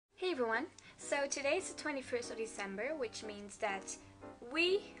Hey everyone, so today is the 21st of December, which means that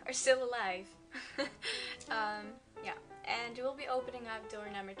we are still alive. Yeah, and we'll be opening up door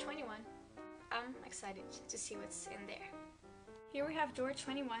number 21. I'm excited to see what's in there. Here we have door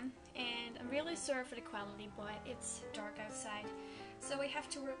 21, and I'm really sorry for the quality, but it's dark outside, so we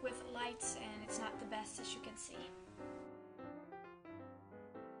have to work with lights and it's not the best, as you can see.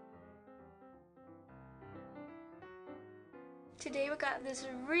 Today we got this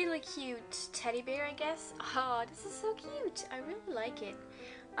really cute teddy bear, I guess. Oh, this is so cute. I really like it.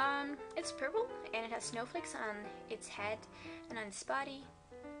 It's purple and it has snowflakes on its head and on its body.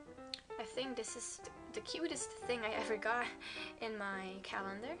 I think this is the cutest thing I ever got in my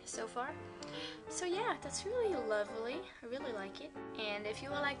calendar so far. So yeah, that's really lovely. I really like it. And if you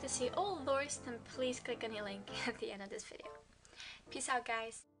would like to see all of those, then please click on the link at the end of this video. Peace out,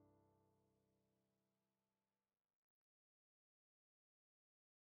 guys.